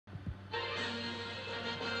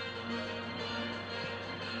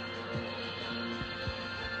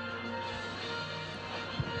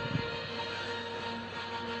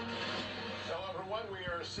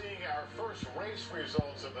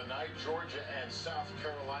and South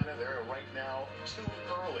Carolina. They're right now too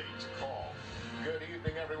early to call. Good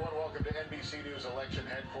evening, everyone. Welcome to NBC News Election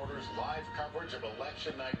Headquarters. Live coverage of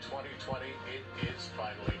Election Night 2020. It is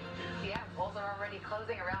finally here. Yeah, polls are already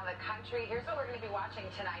closing around the country. Here's what we're going to be watching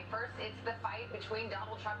tonight. First, it's the fight between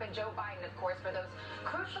Donald Trump and Joe Biden, of course, for those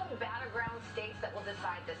crucial battleground states that will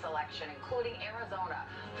decide this election, including Arizona,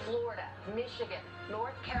 Florida, Michigan,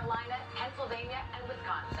 North Carolina, Pennsylvania, and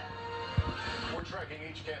Wisconsin. We're tracking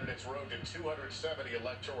each candidate's road to 270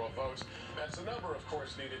 electoral votes. That's the number, of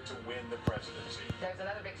course, needed to win the presidency. There's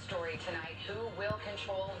another big story tonight. Who will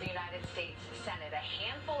control the United States Senate? A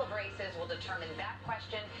handful of races will determine that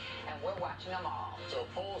question, and we're watching them all. So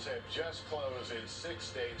polls have just closed in 6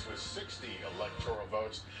 states with 60 electoral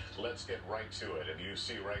votes. Let's get right to it. And you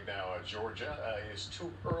see right now, Georgia is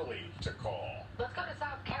too early to call. Let's go to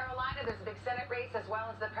South Carolina. There's a big Senate race as well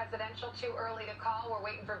as the presidential. Too early to call. We're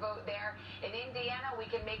waiting for vote there. In Indiana, we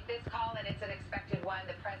can make this call, and it's an expected one.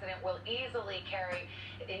 The president will easily carry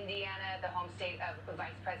Indiana, the home state of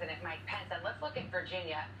Vice President Mike Pence. And let's look at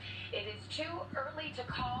Virginia. It is too early to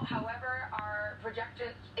call. However, our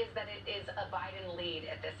projection is that it is a Biden lead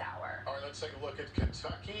at this hour. All right, let's take a look at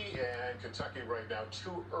Kentucky. And Kentucky right now,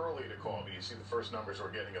 too early to call. You see the first numbers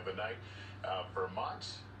we're getting of the night.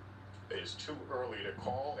 Vermont is too early to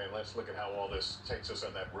call. And let's look at how all this takes us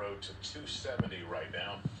on that road to 270 right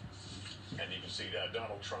now. And you can see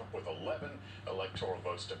Donald Trump with 11 electoral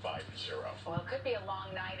votes to Biden 0. Well, it could be a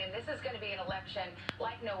long night, and this is going to be an election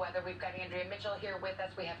like no other. We've got Andrea Mitchell here with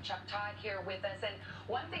us. We have Chuck Todd here with us. And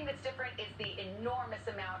one thing that's different is the enormous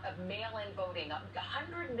amount of mail-in voting.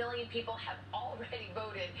 100 million people have already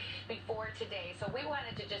voted before today. So we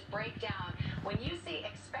wanted to just break down. When you see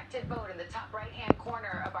expected vote in the top right-hand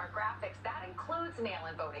corner of our graphics, that includes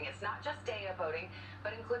mail-in voting. It's not just day of voting,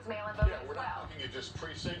 but includes mail-in voting as well. Yeah, we're not looking at just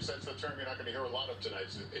precincts. That's the term you're not going to hear a lot of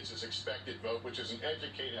tonight. It's this expected vote, which is an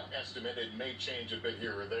educated estimate. It may change a bit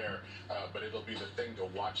here or there, but it'll be the thing to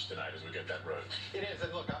watch tonight as we get that road. It is,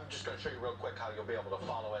 and look, I'm just going to show you real quick how you'll be able to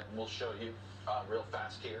follow it, and we'll show you real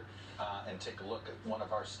fast here and take a look at one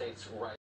of our states right